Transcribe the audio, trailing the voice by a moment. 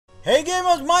Hey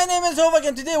gamers, my name is Hovac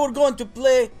and today we're going to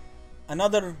play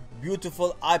another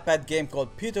beautiful iPad game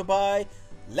called PewDiePie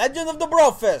Legend of the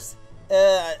Brofist.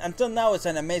 Until now it's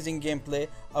an amazing gameplay.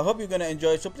 I hope you're gonna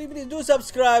enjoy it, so please do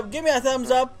subscribe, give me a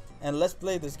thumbs up and let's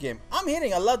play this game. I'm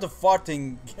hearing a lot of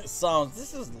farting sounds.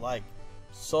 This is like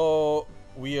so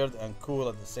weird and cool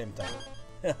at the same time.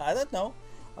 I don't know.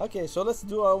 Okay, so let's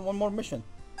do one more mission.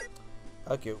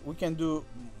 Okay, we can do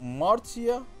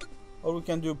Martia or we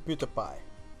can do PewDiePie.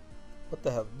 What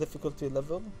the hell? Difficulty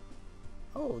level?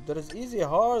 Oh, there is easy,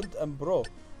 hard, and bro.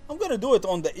 I'm gonna do it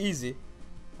on the easy.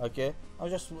 Okay,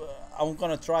 I'm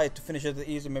gonna try to finish it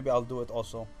easy. Maybe I'll do it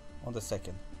also on the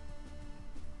second.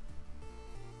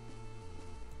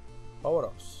 Power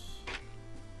ups.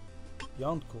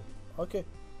 Beyond cool. Okay,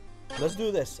 let's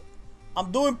do this. I'm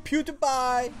doing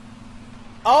PewDiePie.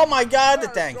 Oh my God, the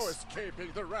tanks! No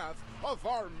escaping the wrath of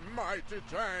our mighty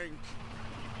tank.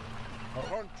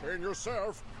 Contain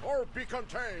yourself or be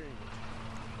contained.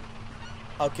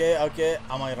 Okay, okay.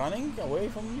 Am I running away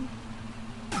from?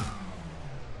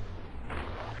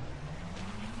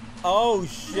 Oh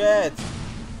shit!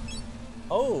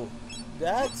 Oh,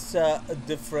 that's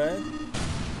different.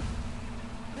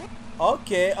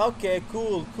 Okay, okay,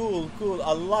 cool, cool, cool.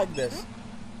 I like this.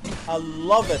 I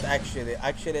love it actually.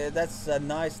 Actually, that's a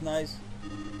nice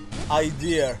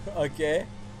idea. Okay.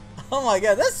 Oh my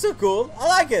God, that's so cool. I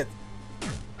like it.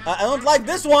 I don't like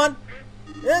this one.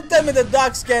 You didn't tell me the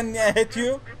ducks can hit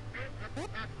you.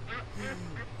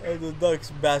 Oh, the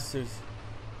ducks bastards.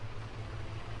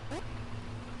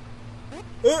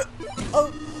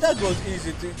 Oh, that was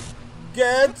easy to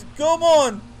get. Come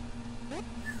on.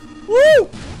 Woo!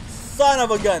 Son of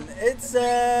a gun. It's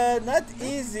not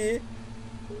easy.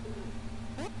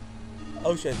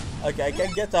 Oh shit. Okay, I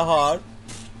can get a heart.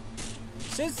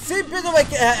 See,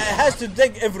 PewDiePie has to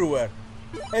dig everywhere.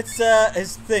 It's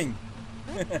his thing.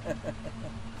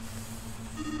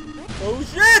 Oh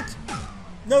shit!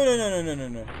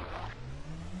 No.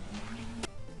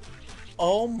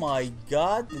 Oh my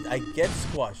God, did I get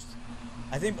squashed?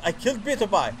 I think I killed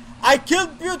PewDiePie. I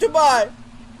killed PewDiePie!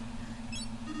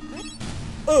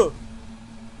 Oh!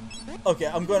 Okay,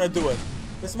 I'm gonna do it.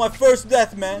 This is my first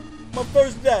death, man. My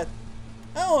first death.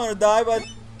 I don't wanna die, but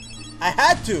I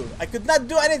had to. I could not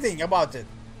do anything about it.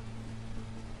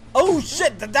 Oh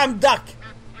shit, the damn duck!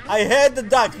 I hate the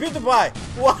ducks. PewDiePie,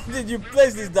 why did you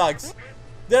place these ducks?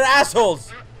 They're assholes.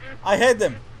 I hate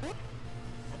them.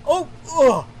 Oh,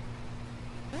 ugh.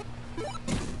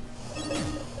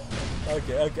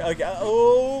 Okay.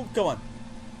 Oh, come on.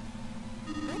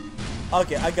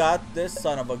 Okay, I got this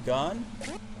son of a gun.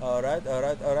 Alright.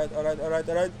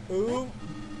 Ooh.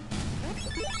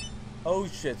 Oh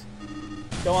shit.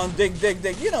 Come on, dig.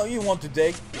 You know you want to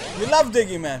dig. You love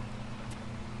digging, man.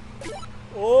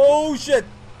 Oh shit.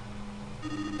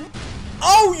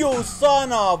 Oh, you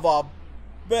son of a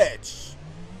bitch.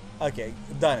 Okay,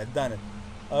 done it.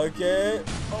 Okay.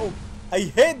 Oh, I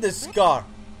hate this car.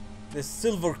 This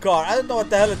silver car. I don't know what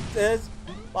the hell it is,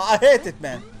 but I hate it,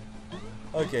 man.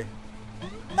 Okay.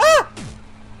 Ah!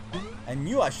 I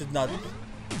knew I should not.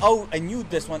 Oh, I knew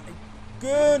this one.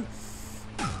 Good.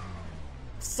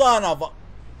 Son of a.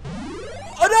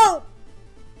 Oh no!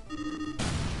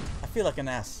 I feel like an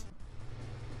ass.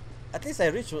 At least I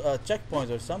reached a checkpoint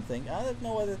or something. I don't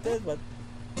know what it is, but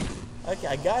okay,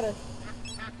 I got it.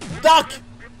 Duck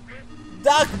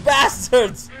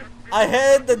bastards! I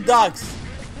hate the ducks.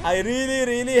 I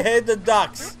really hate the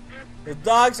ducks. The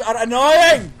ducks are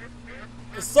annoying.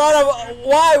 Son of a,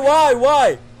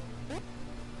 why?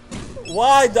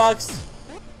 Why ducks?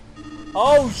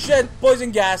 Oh shit!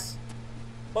 Poison gas.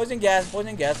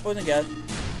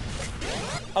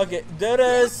 Okay, there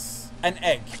is an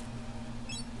egg.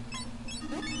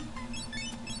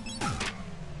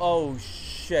 Oh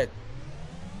shit.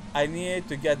 I need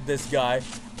to get this guy.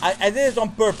 I did it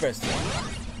on purpose.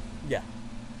 Yeah.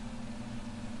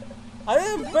 I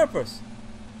did it on purpose.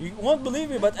 You won't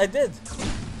believe me, but I did.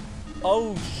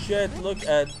 Oh shit, look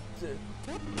at.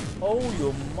 Oh,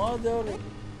 you mother.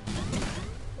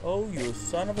 Oh, you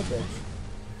son of a bitch.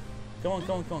 Come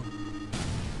on.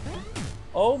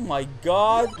 Oh my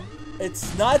God.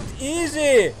 It's not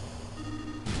easy.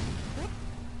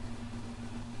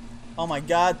 Oh my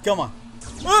God, come on.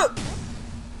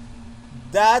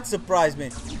 That surprised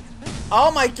me.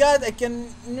 Oh my God, I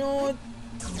can not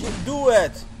do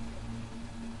it.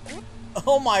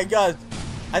 Oh my God.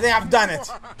 I think I've done it.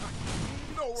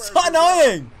 So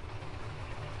annoying.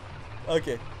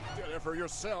 Okay. Deliver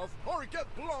yourself or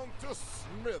get blown to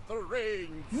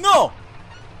smithereens. No.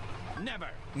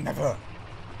 Never.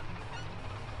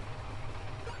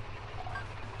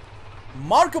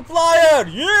 Markiplier,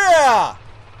 yeah!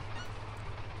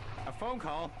 phone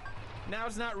call.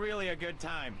 Now's not really a good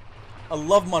time. I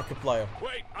love Markiplier.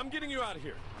 Wait, I'm getting you out of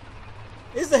here.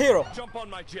 He's the hero. Jump on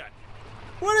my jet.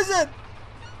 What is it?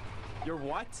 You're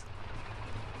what?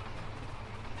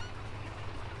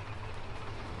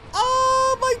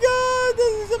 Oh my god,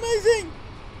 this is amazing.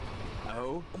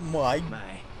 Oh My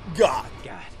my god.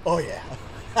 god. Oh yeah.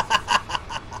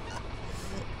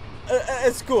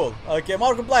 It's cool. Okay,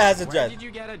 Markiplier has a Where jet. did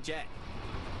you get a jet?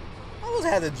 I always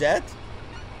had a jet.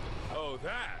 Oh,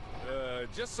 that.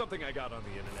 Just something I got on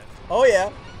the internet. Oh yeah.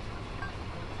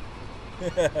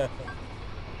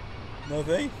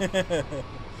 Nothing.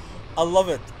 I love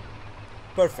it.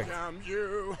 Perfect. Damn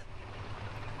you.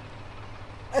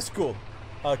 That's cool.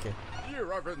 Okay. You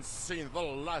haven't seen the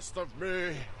last of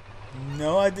me.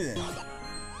 No, I didn't.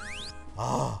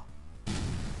 Ah.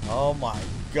 Oh my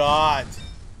god.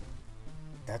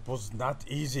 That was not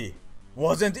easy.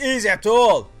 Wasn't easy at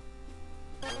all.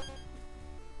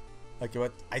 Okay,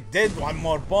 but I did 1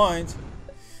 more point.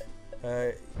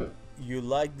 You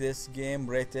like this game?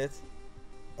 Rate it.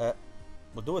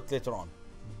 We'll do it later on.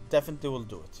 Definitely will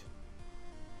do it.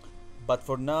 But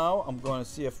for now, I'm going to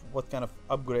see if what kind of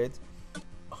upgrade.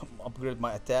 Upgrade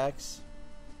my attacks.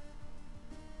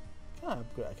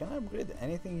 Can I upgrade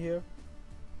anything here?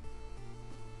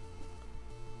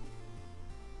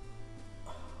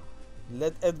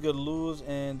 Let Edgar lose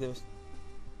and there's...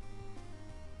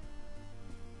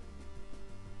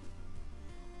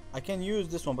 I can use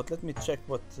this one, but let me check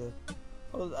what...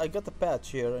 oh, I got a patch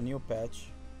here, a new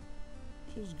patch.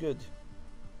 Which is good.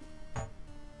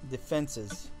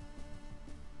 Defenses.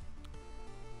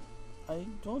 I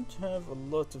don't have a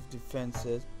lot of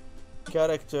defenses.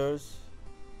 Characters.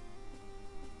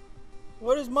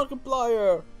 Where is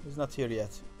Markiplier? He's not here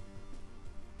yet.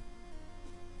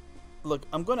 Look,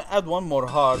 I'm gonna add 1 more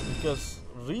heart because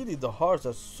really the hearts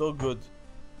are so good,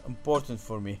 important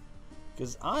for me,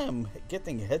 because I am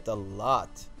getting hit a lot.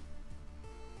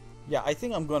 Yeah, I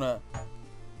think I'm gonna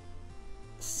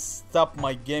stop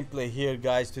my gameplay here,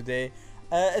 guys, today.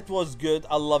 It was good.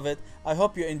 I love it. I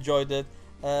hope you enjoyed it.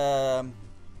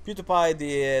 PewDiePie,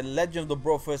 the Legend of the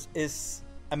Brofist, is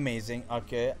amazing.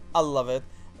 Okay, I love it.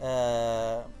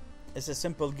 It's a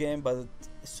simple game, but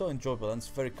it's so enjoyable and it's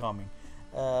very calming.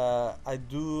 I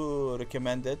do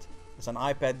recommend it. It's an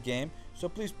iPad game, so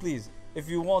please, if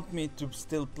you want me to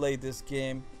still play this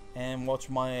game and watch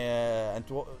my and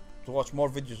to watch more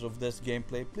videos of this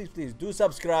gameplay, please do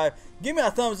subscribe, give me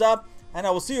a thumbs up, and I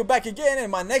will see you back again in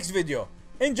my next video.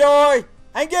 Enjoy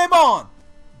and game on.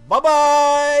 Bye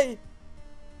bye.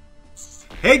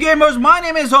 Hey gamers, my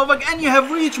name is Hovac and you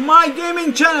have reached my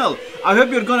gaming channel. I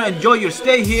hope you're gonna enjoy your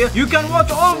stay here. You can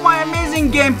watch all of my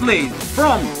amazing gameplays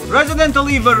from Resident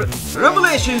Evil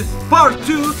Revelations Part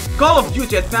 2, Call of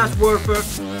Duty Advanced Warfare,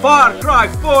 Far Cry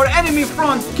 4, Enemy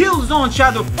Front, Killzone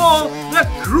Shadowfall, The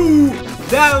Crew,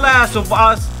 The Last of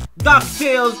Us,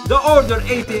 DuckTales, The Order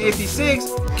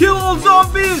 1886, Kill All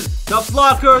Zombies, The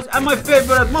Flockers, and my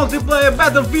favorite multiplayer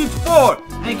Battlefield 4.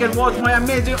 And you can watch my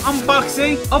amazing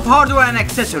unboxing of hardware and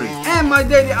accessories, and my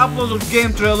daily uploads of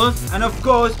game trailers, and of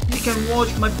course you can watch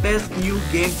my best new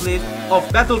gameplays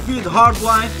of Battlefield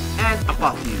Hardline and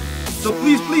Apotheosis. So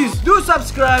please do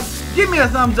subscribe, give me a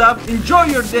thumbs up, enjoy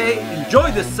your day,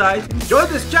 enjoy this site, enjoy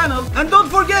this channel, and don't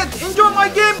forget, enjoy my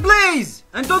gameplays!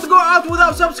 And don't go out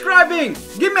without subscribing!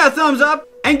 Give me a thumbs up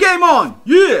and game on!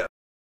 Yeah!